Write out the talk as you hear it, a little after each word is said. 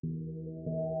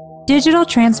Digital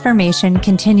transformation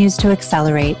continues to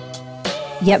accelerate,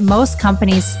 yet most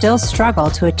companies still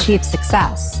struggle to achieve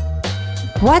success.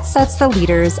 What sets the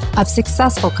leaders of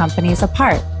successful companies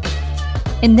apart?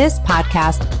 In this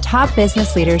podcast, top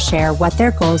business leaders share what their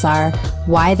goals are,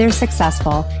 why they're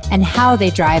successful, and how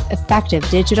they drive effective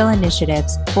digital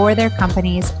initiatives for their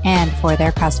companies and for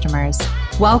their customers.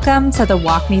 Welcome to the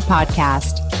WalkMe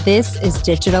podcast. This is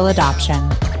Digital Adoption.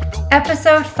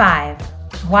 Episode 5,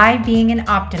 Why Being an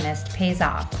Optimist Pays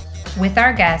Off, with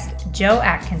our guest, Joe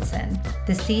Atkinson,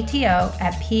 the CTO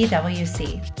at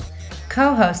PwC,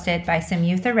 co-hosted by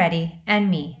Samyutha Reddy and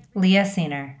me, Leah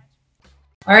Seener.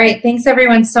 All right, thanks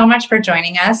everyone so much for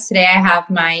joining us. Today I have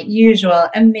my usual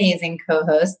amazing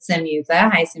co-host,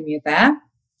 Samyutha. Hi, Samyutha.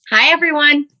 Hi,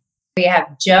 everyone. We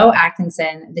have Joe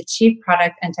Atkinson, the Chief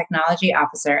Product and Technology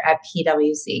Officer at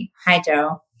PwC. Hi,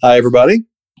 Joe. Hi, everybody.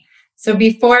 So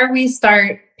before we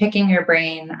start picking your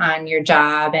brain on your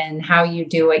job and how you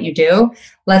do what you do,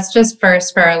 let's just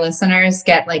first, for our listeners,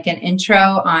 get like an intro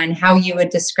on how you would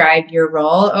describe your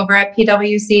role over at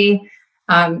PwC.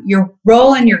 Your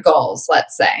role and your goals,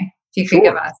 let's say, if you could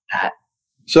give us that.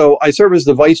 So I serve as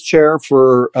the vice chair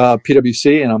for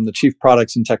PwC, and I'm the chief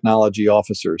products and technology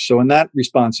officer. So in that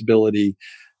responsibility,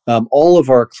 all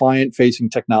of our client-facing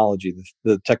technology,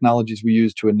 the technologies we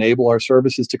use to enable our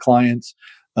services to clients,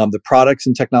 the products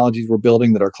and technologies we're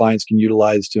building that our clients can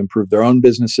utilize to improve their own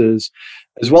businesses,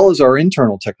 as well as our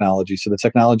internal technology. So the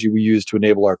technology we use to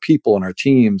enable our people and our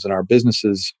teams and our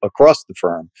businesses across the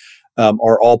firm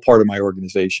are all part of my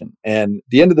organization. And at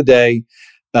the end of the day,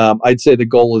 I'd say the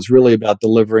goal is really about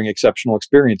delivering exceptional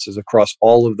experiences across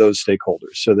all of those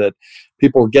stakeholders so that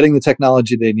people are getting the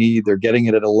technology they need, they're getting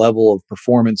it at a level of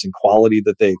performance and quality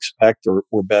that they expect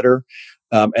or better,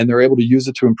 and they're able to use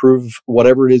it to improve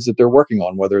whatever it is that they're working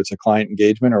on, whether it's a client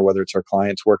engagement or whether it's our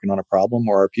clients working on a problem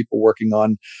or our people working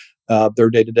on their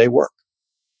day-to-day work.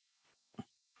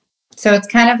 So it's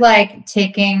kind of like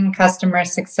taking customer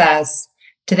success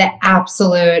to the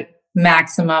absolute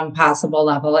maximum possible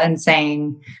level and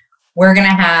saying, we're going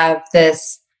to have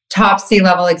this top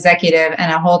C-level executive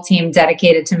and a whole team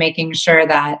dedicated to making sure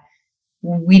that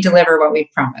we deliver what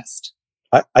we've promised.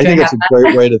 I think it's a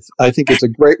great way to. I think it's a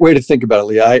great way to think about it,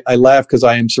 Leah. I laugh because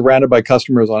I am surrounded by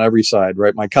customers on every side.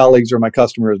 Right, my colleagues are my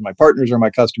customers, my partners are my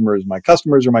customers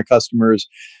are my customers,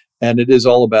 and it is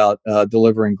all about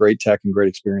delivering great tech and great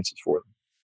experiences for them.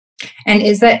 And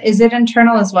is it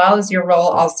internal as well? Is your role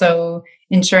also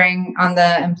ensuring on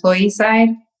the employee side?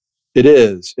 It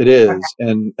is. Okay.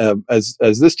 And as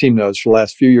this team knows, for the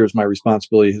last few years, my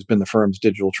responsibility has been the firm's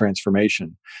digital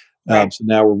transformation. Right. So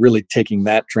now we're really taking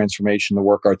that transformation, the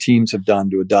work our teams have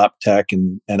done to adopt tech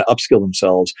and upskill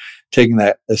themselves, taking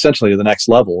that essentially to the next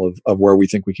level of where we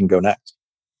think we can go next.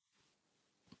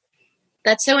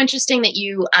 That's so interesting that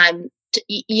you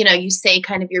you say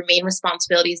kind of your main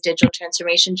responsibility is digital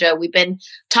transformation, Joe. We've been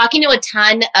talking to a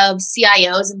ton of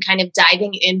CIOs and kind of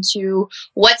diving into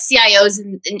what CIOs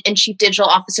and chief digital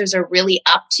officers are really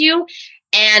up to.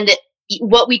 And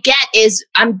what we get is,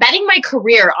 I'm betting my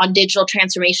career on digital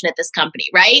transformation at this company,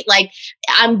 right? Like,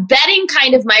 I'm betting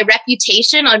kind of my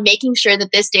reputation on making sure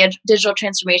that this digital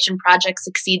transformation project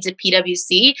succeeds at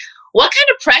PwC. What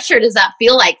kind of pressure does that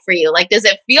feel like for you? Like, does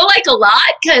it feel like a lot?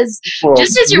 Because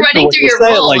just as you're running through your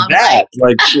role, like that,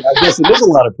 I guess it is a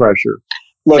lot of pressure.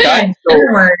 Look,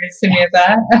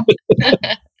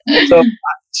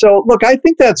 so look, I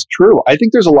think that's true. I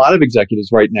think there's a lot of executives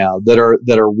right now that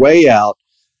are way out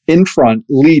in front,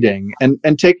 leading and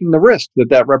taking the risk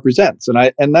that represents,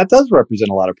 and that does represent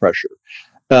a lot of pressure.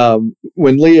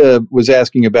 When Leah was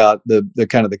asking about the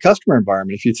kind of the customer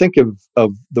environment, if you think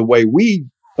of the way we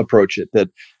approach it, that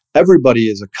everybody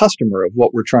is a customer of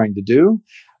what we're trying to do,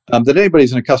 that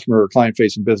anybody's in a customer or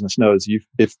client-facing business knows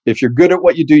if you're good at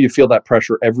what you do, you feel that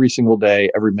pressure every single day,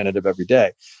 every minute of every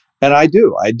day. And I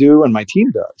do, and my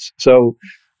team does. So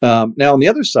now on the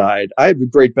other side, I have the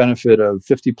great benefit of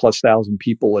 50,000+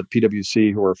 people at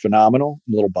PwC who are phenomenal.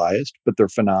 I'm a little biased, but they're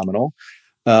phenomenal.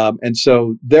 And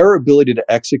so their ability to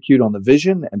execute on the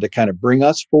vision and to kind of bring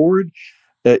us forward,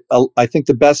 I think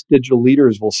the best digital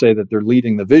leaders will say that they're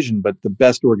leading the vision, but the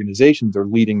best organizations are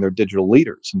leading their digital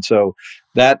leaders. And so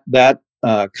that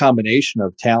combination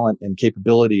of talent and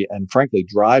capability and frankly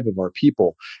drive of our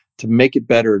people to make it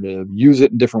better, to use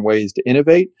it in different ways, to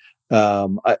innovate.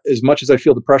 As much as I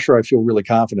feel the pressure, I feel really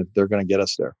confident they're going to get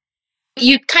us there.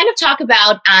 You kind of talk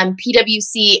about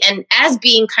PwC and as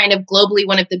being kind of globally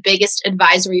one of the biggest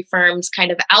advisory firms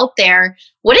kind of out there.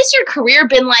 What has your career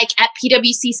been like at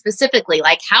PwC specifically?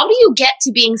 Like, how do you get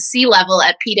to being C-level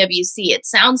at PwC? It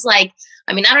sounds like,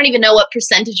 I mean, I don't even know what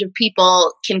percentage of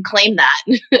people can claim that.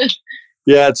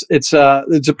 Yeah, it's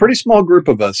a pretty small group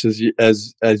of us, as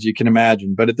you can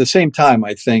imagine. But at the same time,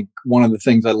 I think one of the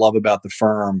things I love about the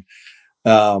firm,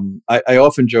 I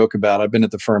often joke about. I've been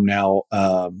at the firm now,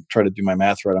 try to do my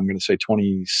math right. I'm going to say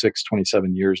 26,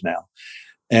 27 years now.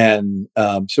 And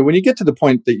so when you get to the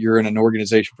point that you're in an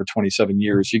organization for 27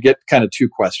 years, you get kind of two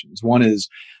questions. One is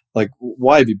like,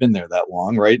 why have you been there that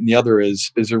long, right? And the other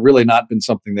is there really not been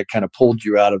something that kind of pulled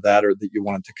you out of that, or that you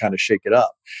wanted to kind of shake it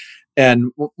up?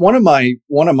 And one of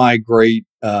my great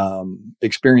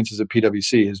experiences at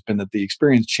PwC has been that the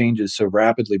experience changes so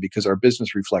rapidly because our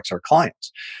business reflects our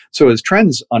clients. So as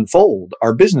trends unfold,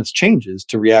 our business changes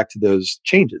to react to those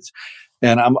changes.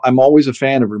 And I'm always a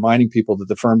fan of reminding people that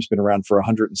the firm's been around for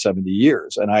 170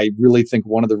 years. And I really think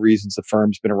one of the reasons the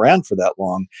firm's been around for that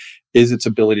long is its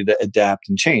ability to adapt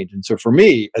and change. And so for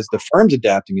me, as the firm's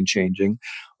adapting and changing,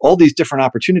 all these different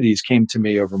opportunities came to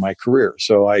me over my career.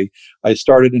 So I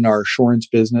started in our assurance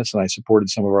business, and I supported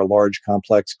some of our large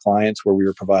complex clients where we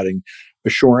were providing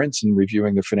assurance and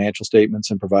reviewing their financial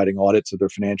statements and providing audits of their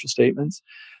financial statements.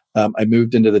 I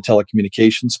moved into the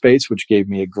telecommunications space, which gave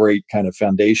me a great kind of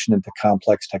foundation into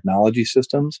complex technology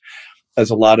systems. As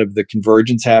a lot of the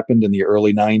convergence happened in the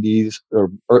early 90s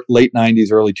or late 90s,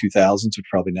 early 2000s, which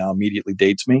probably now immediately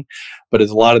dates me. But as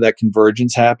a lot of that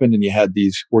convergence happened and you had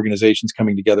these organizations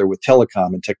coming together with telecom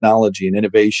and technology and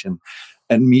innovation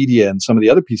and media and some of the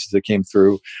other pieces that came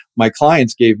through, my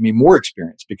clients gave me more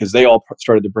experience because they all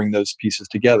started to bring those pieces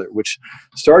together, which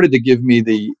started to give me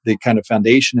the kind of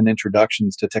foundation and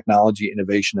introductions to technology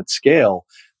innovation at scale,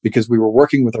 because we were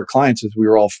working with our clients as we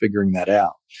were all figuring that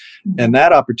out. And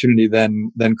that opportunity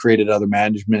then created other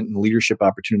management and leadership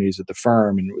opportunities at the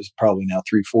firm. And it was probably now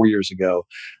 3-4 years ago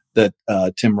that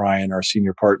Tim Ryan, our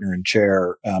senior partner and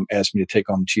chair, asked me to take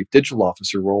on the chief digital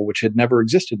officer role, which had never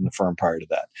existed in the firm prior to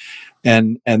that.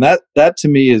 And that to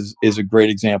me is a great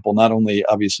example. Not only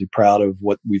obviously proud of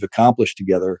what we've accomplished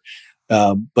together,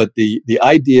 but the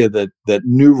idea that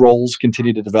new roles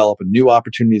continue to develop and new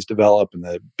opportunities develop, and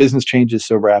the business changes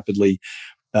so rapidly.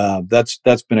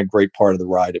 That's been a great part of the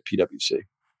ride at PwC.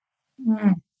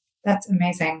 That's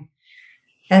amazing.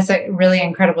 That's a really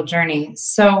incredible journey.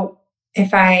 So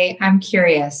I'm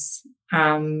curious,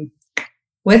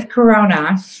 with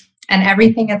Corona and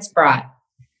everything it's brought,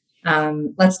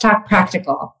 let's talk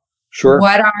practical. Sure.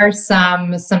 What are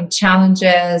some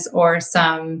challenges or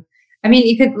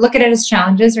you could look at it as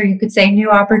challenges, or you could say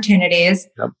new opportunities.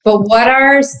 Yep. But what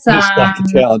are some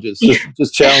challenges?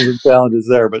 Just challenges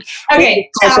there, but okay,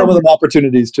 some of them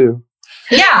opportunities too.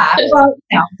 Yeah, well,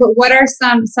 no. But what are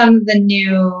some of the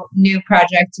new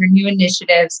projects or new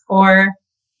initiatives or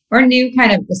new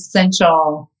kind of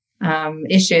essential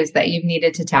issues that you've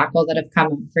needed to tackle that have come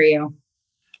up for you?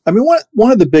 I mean,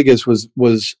 one of the biggest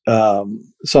was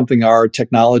something our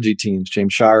technology teams,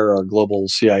 James Shire, our global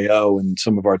CIO, and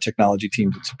some of our technology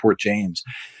teams that support James.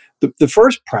 The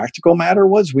first practical matter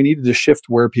was we needed to shift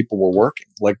where people were working,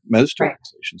 like most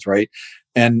organizations, right?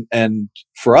 And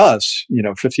for us,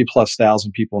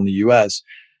 50,000+ people in the U.S.,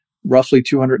 roughly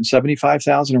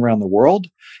 275,000 around the world,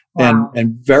 wow.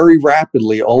 and very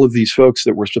rapidly, all of these folks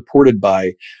that were supported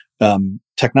by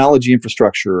technology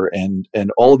infrastructure and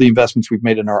all of the investments we've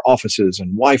made in our offices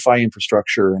and Wi-Fi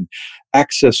infrastructure and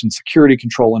access and security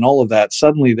control and all of that,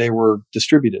 suddenly they were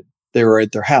distributed. They were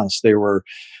at their house. They were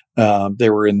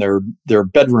in their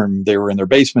bedroom. They were in their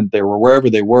basement. They were wherever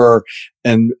they were.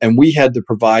 And we had to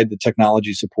provide the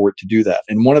technology support to do that.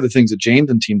 And one of the things that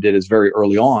James and team did is very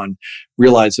early on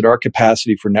realized that our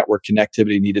capacity for network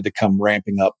connectivity needed to come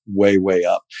ramping up way, way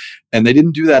up. And they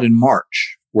didn't do that in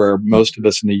March, where most of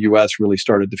us in the US really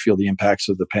started to feel the impacts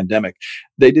of the pandemic.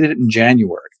 They did it in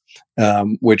January,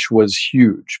 which was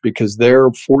huge because their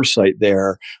foresight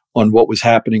there on what was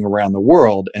happening around the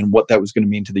world and what that was going to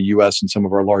mean to the US and some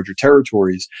of our larger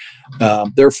territories,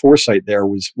 their foresight there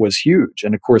was huge.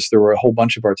 And of course, there were a whole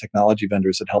bunch of our technology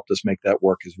vendors that helped us make that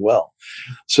work as well.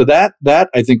 So that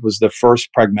I think was the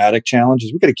first pragmatic challenge,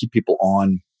 is we've got to keep people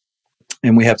on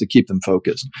and we have to keep them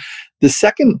focused. The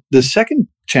second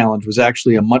challenge was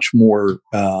actually a much more,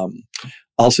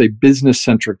 I'll say,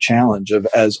 business-centric challenge of,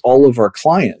 as all of our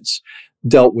clients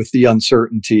dealt with the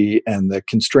uncertainty and the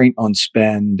constraint on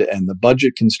spend and the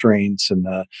budget constraints and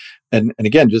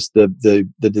again, just the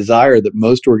desire that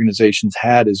most organizations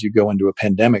had as you go into a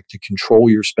pandemic to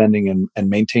control your spending and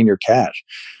maintain your cash.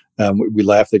 We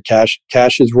laugh that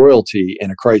cash is royalty in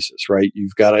a crisis, right?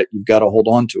 You've got to hold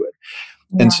on to it.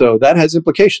 Yeah. And so that has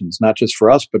implications, not just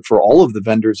for us, but for all of the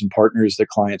vendors and partners that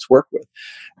clients work with.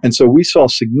 And so we saw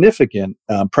significant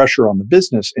pressure on the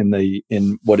business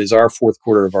in what is our fourth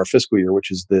quarter of our fiscal year,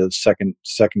 which is the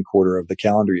second quarter of the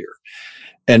calendar year.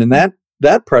 And in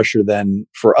that pressure then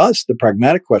for us, the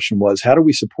pragmatic question was, how do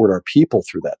we support our people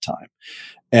through that time?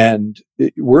 And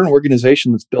we're an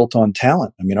organization that's built on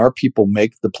talent. I mean, our people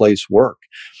make the place work.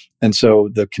 And so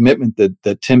the commitment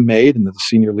that Tim made and that the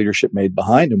senior leadership made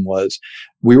behind him was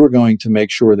we were going to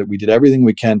make sure that we did everything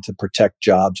we can to protect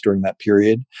jobs during that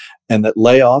period, and that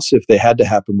layoffs, if they had to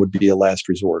happen, would be a last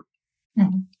resort.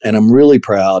 Mm-hmm. And I'm really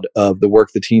proud of the work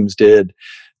the teams did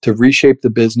to reshape the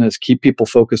business, keep people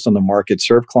focused on the market,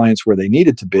 serve clients where they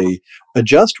needed to be,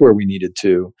 adjust where we needed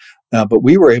to. But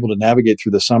we were able to navigate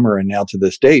through the summer, and now to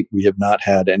this date, we have not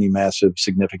had any massive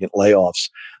significant layoffs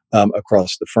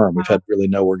across the firm. We've had really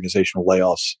no organizational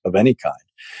layoffs of any kind.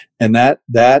 And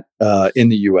that in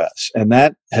the US. And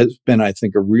that has been, I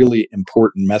think, a really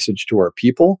important message to our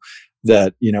people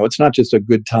that, it's not just a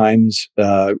good times,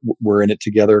 we're in it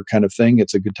together kind of thing.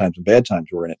 It's a good times and bad times,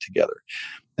 we're in it together.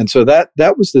 And so that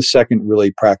was the second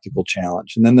really practical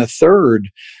challenge. And then the third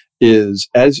is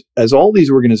as all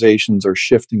these organizations are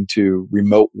shifting to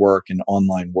remote work and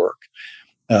online work,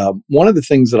 one of the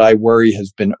things that I worry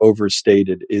has been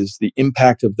overstated is the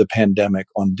impact of the pandemic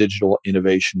on digital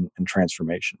innovation and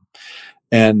transformation.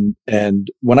 And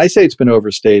when I say it's been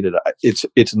overstated,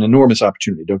 it's an enormous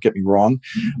opportunity. Don't get me wrong,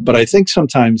 but I think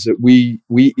sometimes that we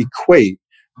equate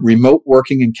remote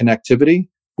working and connectivity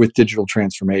with digital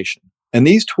transformation. And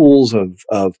these tools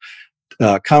of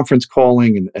conference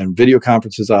calling and video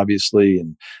conferences, obviously,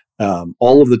 and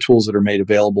all of the tools that are made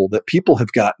available that people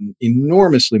have gotten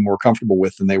enormously more comfortable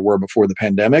with than they were before the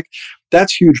pandemic,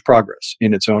 that's huge progress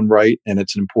in its own right, and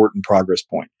it's an important progress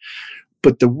point.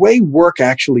 But the way work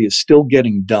actually is still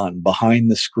getting done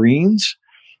behind the screens,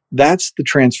 that's the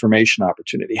transformation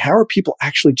opportunity. How are people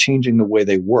actually changing the way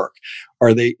they work?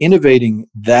 Are they innovating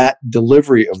that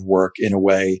delivery of work in a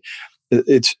way?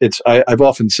 I've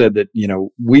often said that,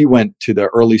 we went to the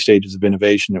early stages of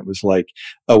innovation. It was like,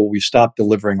 we stopped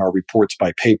delivering our reports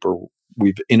by paper.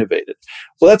 We've innovated.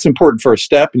 Well, that's an important first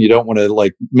step, and you don't want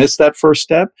to miss that first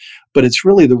step, but it's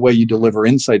really the way you deliver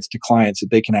insights to clients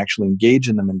that they can actually engage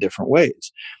in them in different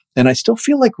ways. And I still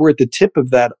feel like we're at the tip of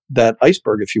that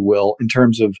iceberg, if you will, in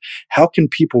terms of how can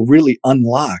people really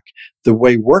unlock the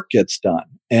way work gets done.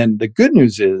 And the good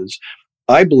news is,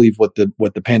 I believe what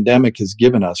the pandemic has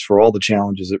given us, for all the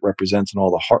challenges it represents and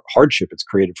all the hardship it's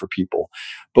created for people,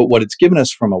 but what it's given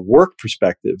us from a work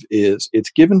perspective is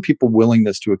it's given people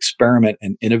willingness to experiment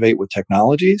and innovate with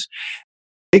technologies,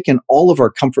 taken all of our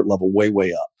comfort level way,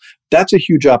 way up. That's a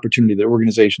huge opportunity that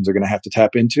organizations are going to have to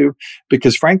tap into,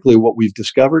 because frankly, what we've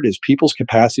discovered is people's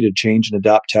capacity to change and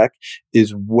adopt tech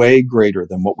is way greater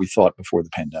than what we thought before the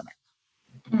pandemic.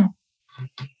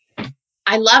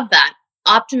 I love that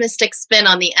optimistic spin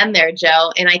on the end there,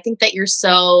 Joe. And I think that you're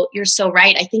so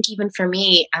right. I think even for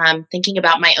me, thinking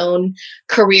about my own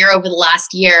career over the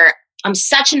last year, I'm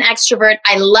such an extrovert.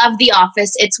 I love the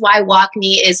office. It's why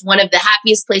WalkMe is one of the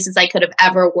happiest places I could have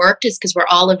ever worked, is because we're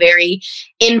all a very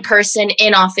in-person,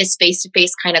 in-office,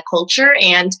 face-to-face kind of culture.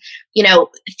 And,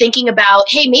 thinking about,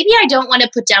 hey, maybe I don't want to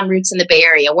put down roots in the Bay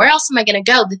Area. Where else am I going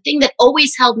to go? The thing that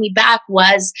always held me back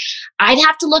was I'd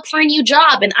have to look for a new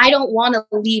job, and I don't want to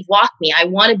leave WalkMe. I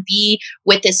want to be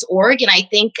with this org. And I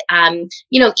think,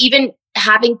 even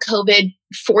having COVID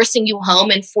forcing you home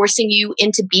and forcing you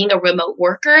into being a remote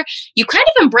worker, you kind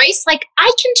of embrace, I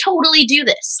can totally do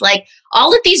this.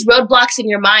 All of these roadblocks in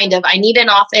your mind of, I need an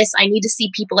office, I need to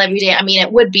see people every day. I mean,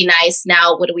 it would be nice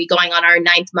now. What are we going on our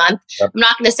 9th month? Yep. I'm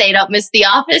not going to say I don't miss the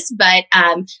office, but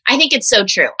I think it's so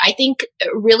true. I think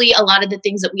really a lot of the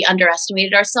things that we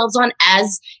underestimated ourselves on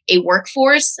as a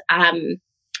workforce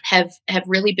have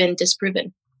really been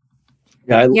disproven.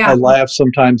 Yeah, I laugh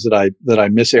sometimes that I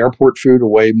miss airport food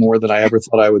way more than I ever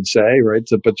thought I would say, right?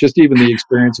 So, but just even the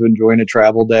experience of enjoying a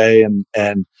travel day, and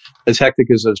as hectic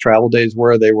as those travel days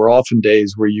were, they were often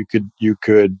days where you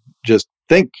could just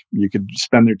think. You could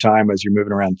spend their time as you're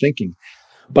moving around thinking.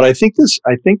 But I think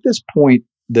this point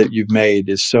that you've made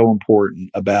is so important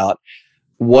about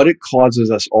what it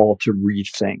causes us all to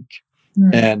rethink.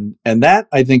 And that,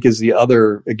 I think, is the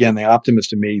other, again, the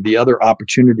optimist in me, the other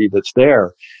opportunity that's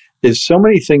there. Is so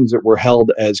many things that were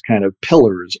held as kind of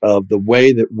pillars of the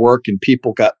way that work and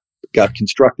people got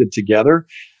constructed together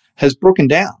has broken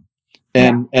down.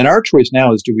 And our choice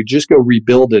now is, do we just go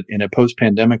rebuild it in a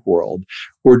post-pandemic world,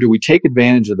 or do we take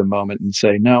advantage of the moment and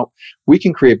say, no, we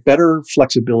can create better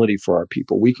flexibility for our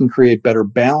people. We can create better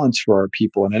balance for our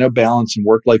people. And I know balance and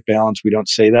work-life balance, we don't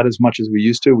say that as much as we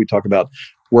used to. We talk about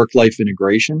work-life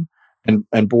integration.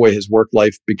 And boy, has work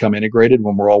life become integrated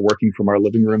when we're all working from our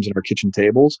living rooms and our kitchen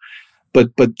tables. But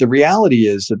the reality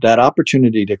is that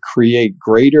opportunity to create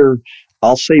greater,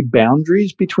 I'll say,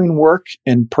 boundaries between work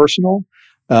and personal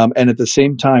and at the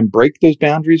same time break those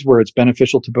boundaries where it's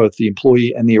beneficial to both the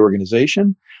employee and the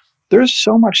organization, there's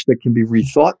so much that can be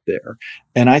rethought there.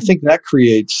 And I think that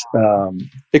creates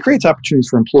opportunities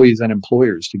for employees and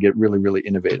employers to get really, really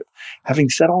innovative. Having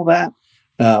said all that,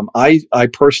 I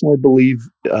personally believe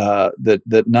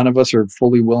that none of us are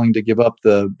fully willing to give up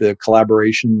the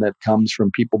collaboration that comes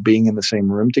from people being in the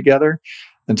same room together.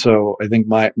 And so I think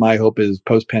my hope is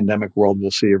post-pandemic world,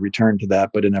 we'll see a return to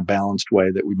that, but in a balanced way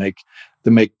that we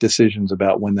make decisions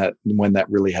about when that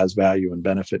really has value and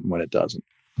benefit and when it doesn't.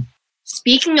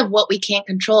 Speaking of what we can't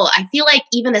control, I feel like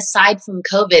even aside from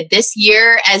COVID, this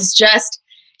year as just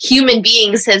human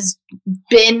beings has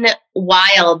been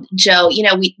wild, Joe.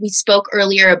 We spoke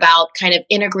earlier about kind of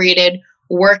integrated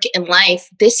work and life.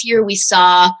 This year we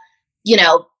saw,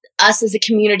 us as a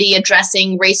community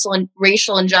addressing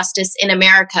racial injustice in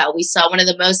America. We saw one of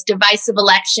the most divisive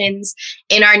elections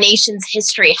in our nation's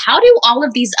history. How do all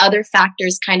of these other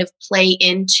factors kind of play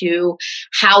into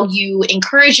how you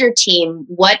encourage your team,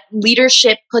 what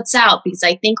leadership puts out? Because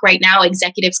I think right now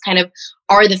executives kind of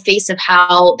are the face of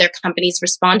how their companies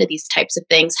respond to these types of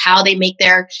things, how they make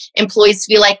their employees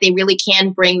feel like they really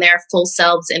can bring their full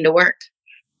selves into work.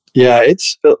 Yeah,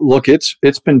 it's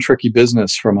been tricky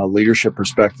business from a leadership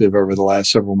perspective over the last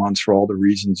several months for all the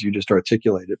reasons you just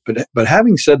articulated. But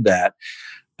having said that,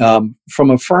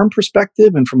 from a firm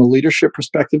perspective and from a leadership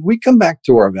perspective, we come back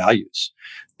to our values,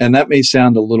 and that may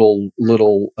sound a little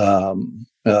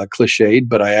cliched,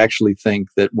 but I actually think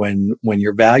that when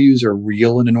your values are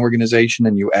real in an organization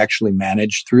and you actually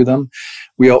manage through them,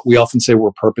 we often say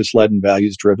we're purpose-led and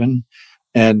values-driven.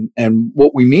 And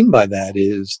what we mean by that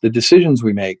is the decisions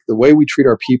we make, the way we treat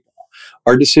our people,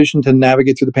 our decision to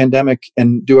navigate through the pandemic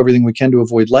and do everything we can to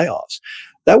avoid layoffs.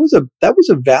 That was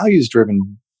a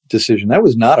values-driven decision. That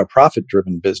was not a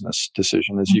profit-driven business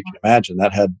decision, as you can imagine.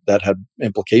 That had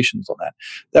implications on that.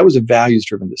 That was a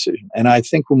values-driven decision. And I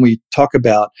think when we talk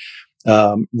about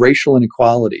racial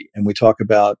inequality and we talk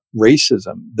about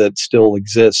racism that still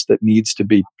exists that needs to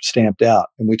be stamped out,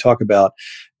 and we talk about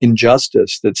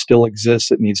injustice that still exists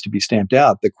that needs to be stamped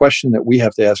out, the question that we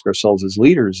have to ask ourselves as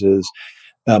leaders is,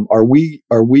 are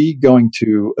we going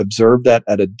to observe that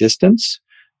at a distance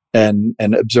and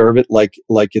observe it like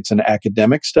it's an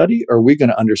academic study? Or are we going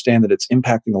to understand that it's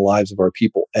impacting the lives of our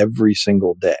people every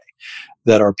single day?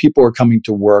 That our people are coming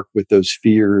to work with those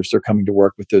fears, they're coming to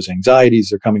work with those anxieties,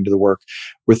 they're coming to the work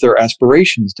with their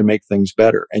aspirations to make things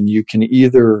better. And you can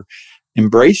either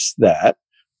embrace that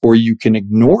or you can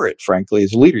ignore it, frankly,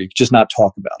 as a leader. You can just not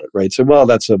talk about it, right? So, well,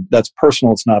 that's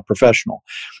personal, it's not professional.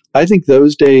 I think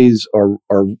those days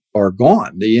are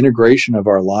gone. The integration of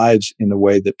our lives in the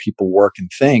way that people work and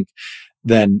think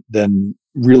then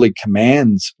really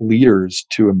commands leaders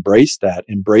to embrace that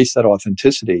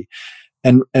authenticity.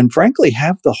 And frankly,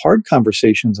 have the hard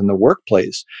conversations in the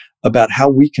workplace about how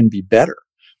we can be better.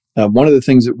 One of the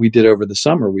things that we did over the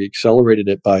summer, we accelerated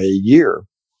it by a year,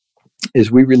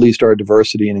 is we released our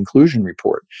diversity and inclusion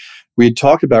report. We had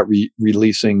talked about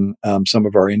releasing some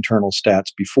of our internal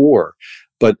stats before,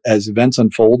 but as events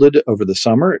unfolded over the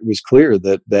summer, it was clear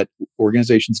that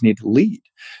organizations need to lead.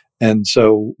 And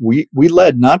so we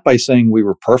led not by saying we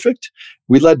were perfect.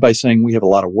 We led by saying we have a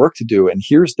lot of work to do. And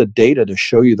here's the data to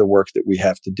show you the work that we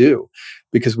have to do,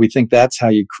 because we think that's how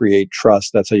you create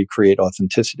trust. That's how you create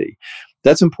authenticity.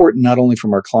 That's important not only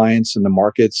from our clients and the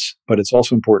markets, but it's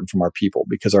also important from our people,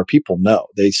 because our people know,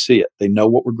 they see it. They know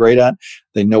what we're great at.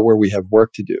 They know where we have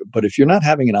work to do. But if you're not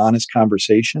having an honest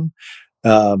conversation,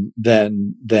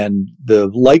 then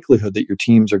the likelihood that your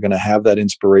teams are going to have that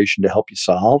inspiration to help you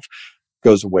solve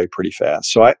goes away pretty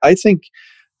fast. So I think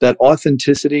that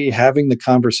authenticity, having the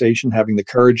conversation, having the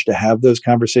courage to have those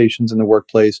conversations in the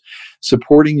workplace,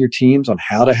 supporting your teams on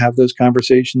how to have those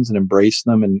conversations and embrace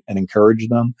them and encourage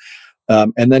them.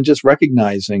 And then just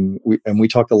recognizing, we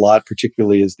talked a lot,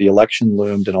 particularly as the election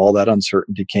loomed and all that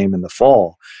uncertainty came in the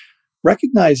fall,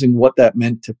 recognizing what that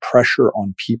meant to pressure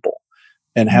on people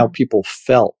and how people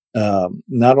felt.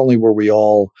 Not only were we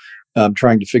all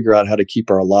trying to figure out how to keep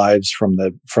our lives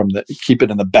keep it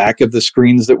in the back of the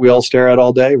screens that we all stare at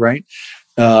all day, right?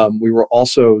 We were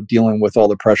also dealing with all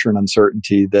the pressure and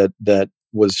uncertainty that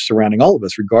was surrounding all of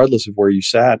us, regardless of where you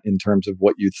sat in terms of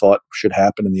what you thought should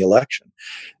happen in the election.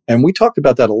 And we talked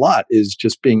about that a lot, is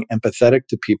just being empathetic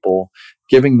to people,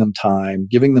 giving them time,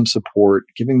 giving them support,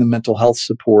 giving them mental health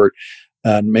support,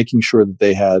 and making sure that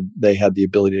they had the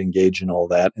ability to engage in all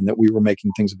that, and that we were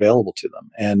making things available to them.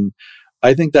 And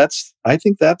I think that's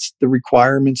the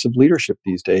requirements of leadership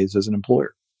these days as an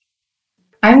employer.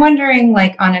 I'm wondering,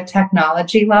 like on a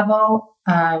technology level,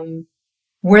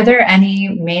 Were there any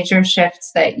major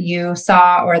shifts that you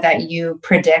saw or that you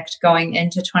predict going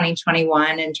into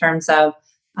 2021 in terms of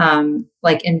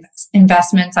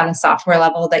investments on a software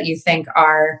level that you think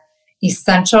are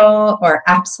essential or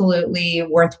absolutely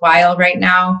worthwhile right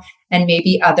now, and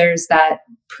maybe others that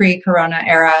pre-corona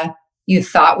era you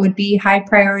thought would be high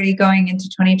priority going into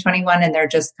 2021 and they're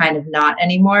just kind of not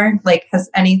anymore? Like, has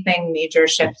anything major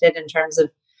shifted in terms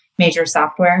of major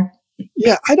software?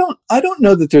 Yeah, I don't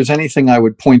know that there's anything I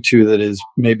would point to that is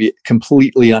maybe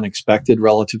completely unexpected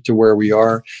relative to where we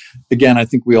are. Again, I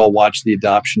think we all watch the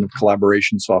adoption of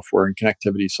collaboration software and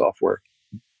connectivity software,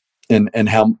 and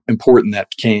how important that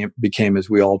became as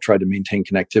we all tried to maintain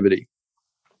connectivity.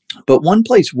 But one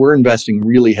place we're investing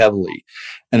really heavily,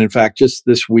 and in fact, just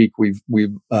this week we've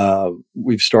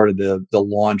started the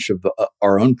launch of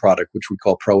our own product, which we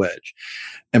call ProEdge,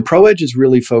 and ProEdge is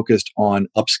really focused on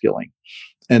upskilling.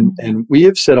 And we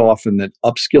have said often that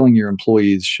upskilling your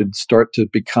employees should start to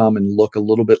become and look a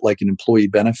little bit like an employee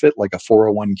benefit, like a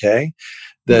 401k,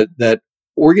 that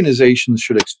organizations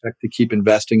should expect to keep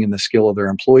investing in the skill of their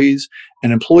employees,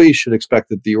 and employees should expect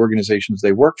that the organizations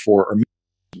they work for are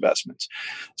investments.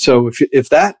 So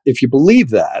if you believe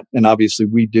that, and obviously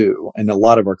we do, and a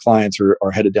lot of our clients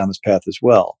are headed down this path as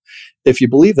well. If you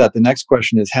believe that, the next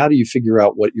question is, how do you figure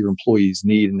out what your employees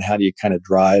need, and how do you kind of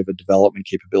drive a development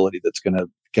capability that's going to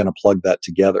plug that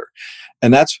together?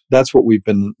 And that's what we've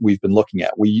been looking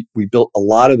at. We built a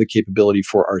lot of the capability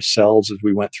for ourselves as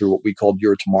we went through what we called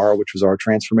Your Tomorrow, which was our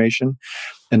transformation.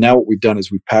 And now what we've done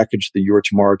is we've packaged the Your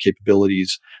Tomorrow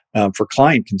capabilities for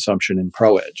client consumption in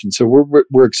ProEdge. And so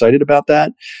we're excited about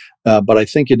that. But I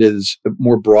think it is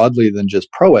more broadly than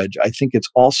just ProEdge. I think it's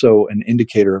also an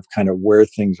indicator of kind of where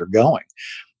things are going.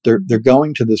 They're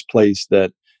going to this place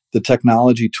that the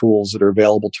technology tools that are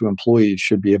available to employees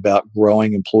should be about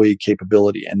growing employee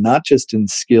capability, and not just in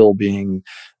skill being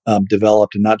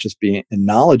developed, and not just being in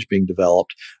knowledge being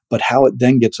developed, but how it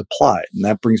then gets applied. And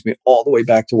that brings me all the way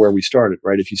back to where we started,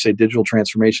 right? If you say digital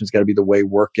transformation has got to be the way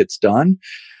work gets done,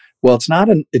 well,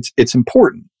 it's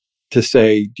important to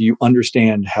say, do you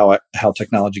understand how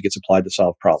technology gets applied to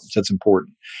solve problems? That's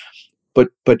important.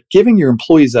 But giving your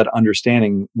employees that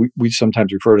understanding, we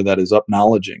sometimes refer to that as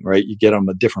upknowledging, right? You get them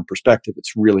a different perspective.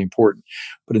 It's really important.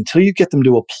 But until you get them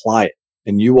to apply it,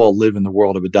 and you all live in the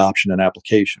world of adoption and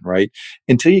application, right?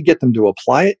 Until you get them to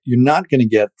apply it, you're not going to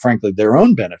get, frankly, their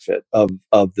own benefit of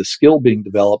the skill being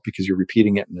developed because you're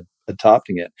repeating it and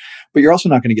adopting it. But you're also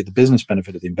not going to get the business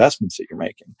benefit of the investments that you're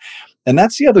making. And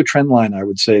that's the other trend line I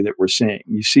would say that we're seeing.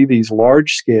 You see these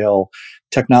large scale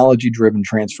technology-driven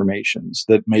transformations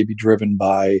that may be driven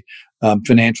by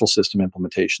financial system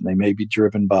implementation. They may be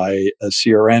driven by a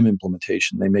CRM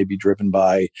implementation. They may be driven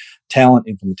by talent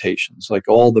implementations, like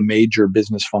all the major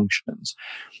business functions.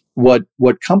 What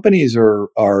companies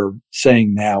are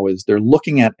saying now is they're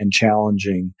looking at and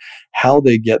challenging how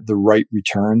they get the right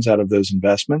returns out of those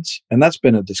investments. And that's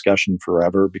been a discussion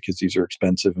forever because these are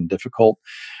expensive and difficult.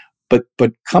 But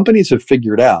companies have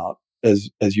figured out,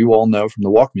 as you all know from the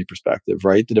WalkMe perspective,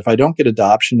 right, that if I don't get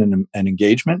adoption and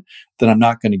engagement, then I'm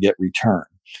not going to get return.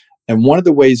 And one of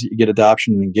the ways that you get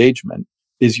adoption and engagement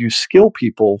is you skill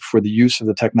people for the use of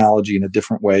the technology in a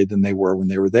different way than they were when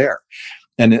they were there.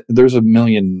 And there's a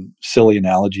million silly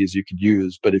analogies you could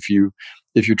use, but if you're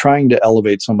trying to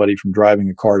elevate somebody from driving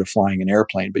a car to flying an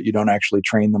airplane, but you don't actually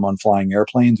train them on flying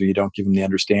airplanes, or you don't give them the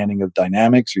understanding of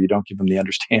dynamics, or you don't give them the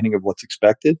understanding of what's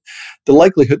expected, the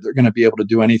likelihood they're going to be able to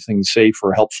do anything safe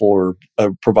or helpful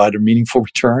or provide a meaningful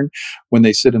return when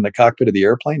they sit in the cockpit of the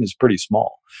airplane is pretty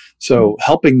small. So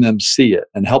helping them see it,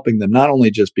 and helping them not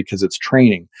only just because it's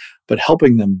training, but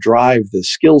helping them drive the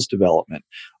skills development,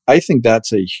 I think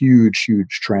that's a huge,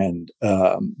 huge trend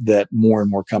that more and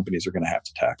more companies are going to have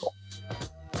to tackle.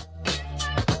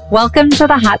 Welcome to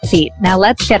the hot seat. Now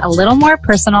let's get a little more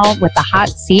personal with the hot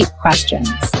seat questions.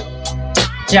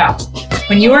 Joe,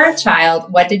 when you were a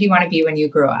child, what did you want to be when you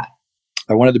grew up?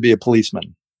 I wanted to be a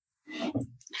policeman.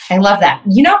 I love that.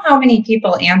 You know how many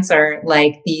people answer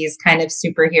like these kind of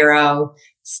superhero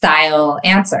style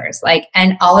answers,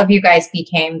 and all of you guys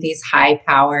became these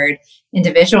high-powered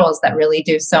individuals that really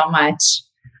do so much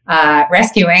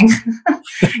rescuing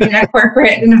in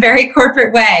a very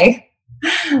corporate way.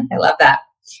 I love that.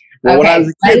 Well, when I was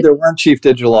a kid, there weren't chief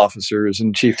digital officers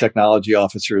and chief technology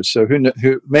officers. So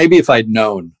who maybe if I'd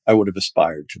known, I would have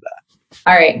aspired to that.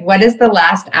 All right. What is the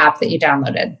last app that you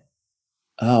downloaded?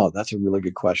 Oh, that's a really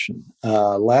good question.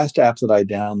 Last app that I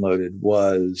downloaded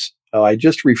was, I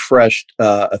just refreshed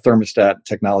a thermostat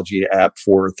technology app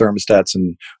for thermostats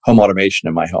and home automation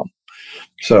in my home.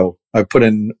 So I put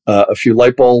in a few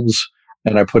light bulbs,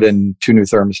 and I put in 2 new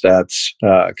thermostats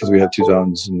because we have 2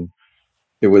 zones, and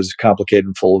it was complicated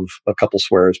and full of a couple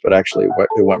swears, but actually it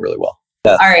went really well.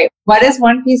 All right. What is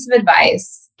one piece of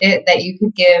advice that you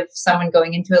could give someone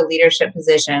going into a leadership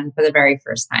position for the very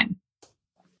first time?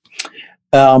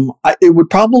 It would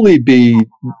probably be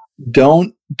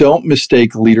don't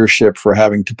mistake leadership for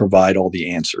having to provide all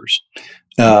the answers.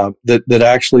 That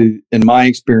actually, in my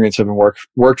experience, having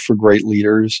worked for great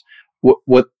leaders,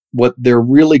 what they're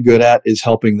really good at is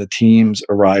helping the teams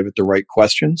arrive at the right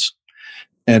questions.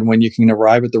 And when you can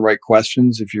arrive at the right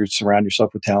questions, if you surround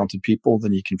yourself with talented people,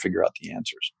 then you can figure out the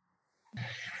answers.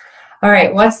 All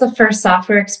right. What's the first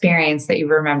software experience that you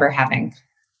remember having?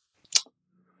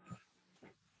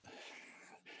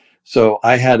 So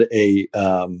I had I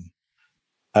don't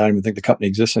even think the company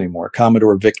exists anymore,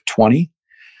 Commodore VIC-20,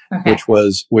 okay,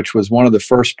 which was one of the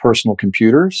first personal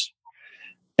computers.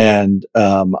 And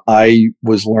I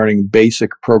was learning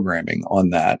basic programming on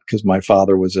that because my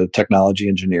father was a technology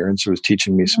engineer, and so was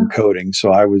teaching me some coding.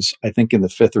 So I was, I think, in the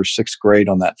 5th or 6th grade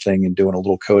on that thing and doing a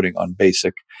little coding on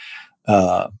BASIC,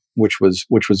 which was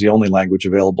the only language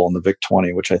available on the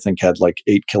VIC-20, which I think had like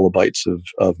 8 kilobytes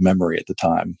of memory at the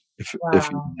time. If you know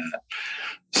that.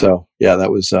 So yeah, that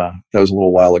was a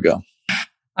little while ago.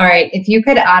 All right, if you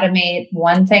could automate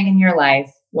one thing in your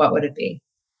life, what would it be?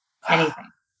 Anything.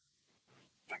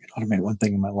 Automate one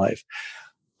thing in my life,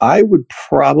 I would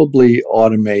probably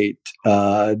automate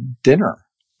dinner.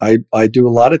 I do a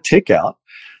lot of takeout,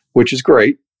 which is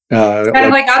great. It's kind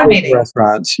of like automating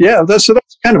restaurants. Yeah, that's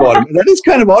kind of automating. That is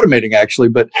kind of automating actually,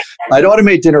 but I'd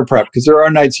automate dinner prep because there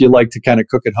are nights you like to kind of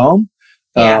cook at home,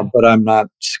 but I'm not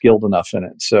skilled enough in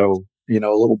it. So, a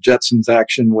little Jetsons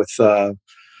action with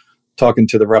talking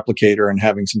to the replicator and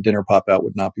having some dinner pop out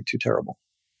would not be too terrible.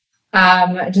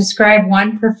 Describe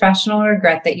one professional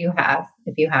regret that you have,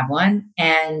 if you have one,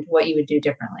 and what you would do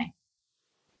differently.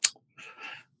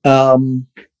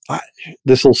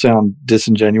 This will sound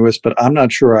disingenuous, but I'm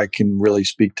not sure I can really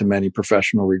speak to many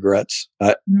professional regrets.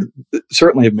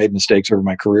 Certainly have made mistakes over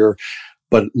my career,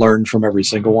 but learned from every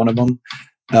single one of them.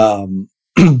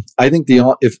 I think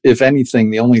if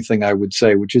anything, the only thing I would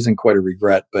say, which isn't quite a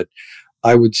regret, but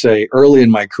I would say early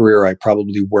in my career, I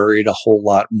probably worried a whole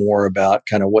lot more about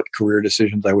kind of what career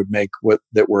decisions I would make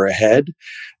that were ahead.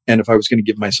 And if I was going to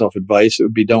give myself advice, it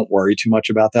would be don't worry too much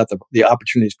about that. The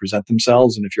opportunities present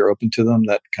themselves. And if you're open to them,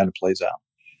 that kind of plays out.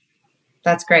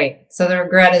 That's great. So the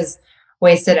regret is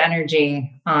wasted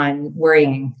energy on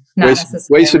worrying.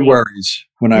 Wasted worries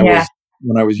when I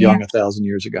was young 1,000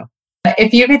 years ago.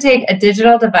 If you could take a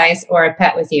digital device or a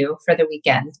pet with you for the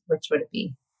weekend, which would it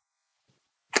be?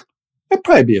 It'd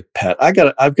probably be a pet.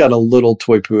 I've got a little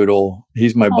toy poodle.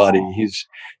 He's my buddy.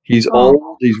 He's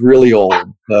old. He's really old.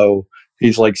 So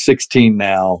he's like 16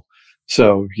 now.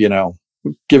 So,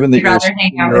 given that you'd rather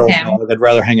hang out with him. I'd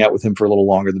rather hang out with him for a little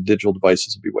longer. The digital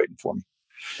devices will be waiting for me.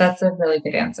 That's a really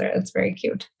good answer. That's very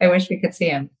cute. I wish we could see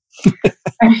him.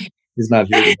 He's not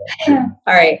here today.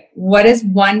 All right. What is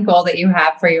one goal that you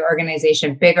have for your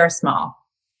organization, big or small,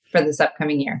 for this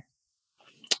upcoming year?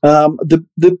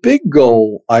 The big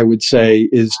goal, I would say,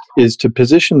 is to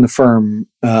position the firm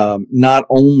not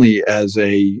only as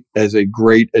a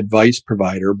great advice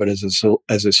provider, but as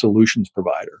a solutions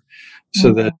provider,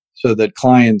 so that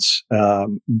clients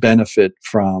benefit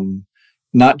from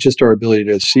not just our ability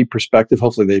to see perspective.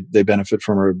 Hopefully, they benefit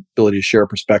from our ability to share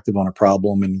perspective on a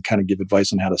problem and kind of give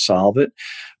advice on how to solve it,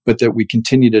 but that we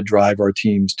continue to drive our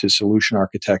teams to solution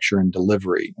architecture and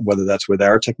delivery, whether that's with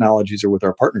our technologies or with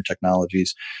our partner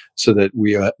technologies, so that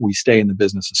we stay in the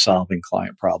business of solving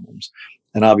client problems.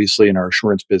 And obviously, in our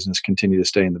assurance business, continue to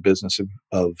stay in the business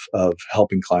of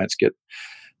helping clients get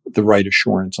the right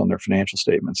assurance on their financial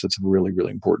statements. It's a really,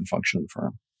 really important function of the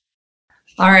firm.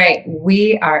 All right.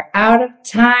 We are out of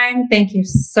time. Thank you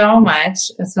so much.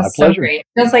 This was so great.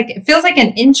 It feels like an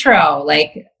intro.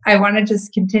 Like I want to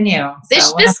just continue.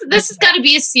 This has got to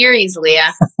be a series,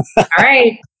 Leah. All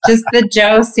right. Just the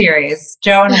Joe series.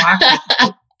 Joe and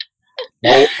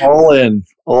Joaquin. all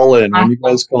in. When you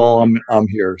guys call, I'm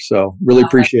here. So really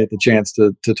appreciate the chance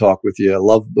to talk with you. I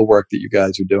love the work that you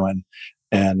guys are doing.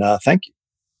 And thank you.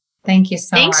 Thank you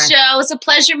so much. Thanks, Joe. It's a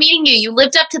pleasure meeting you. You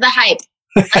lived up to the hype.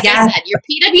 Like I said, you're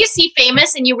PwC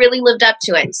famous and you really lived up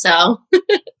to it. So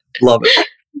love it.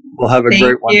 We'll have a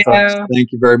great one. Folks.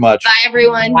 Thank you very much. Bye,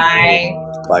 everyone. Bye.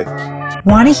 Bye.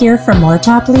 Want to hear from more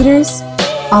top leaders?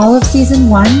 All of season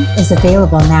 1 is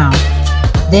available now.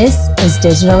 This is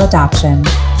Digital Adoption.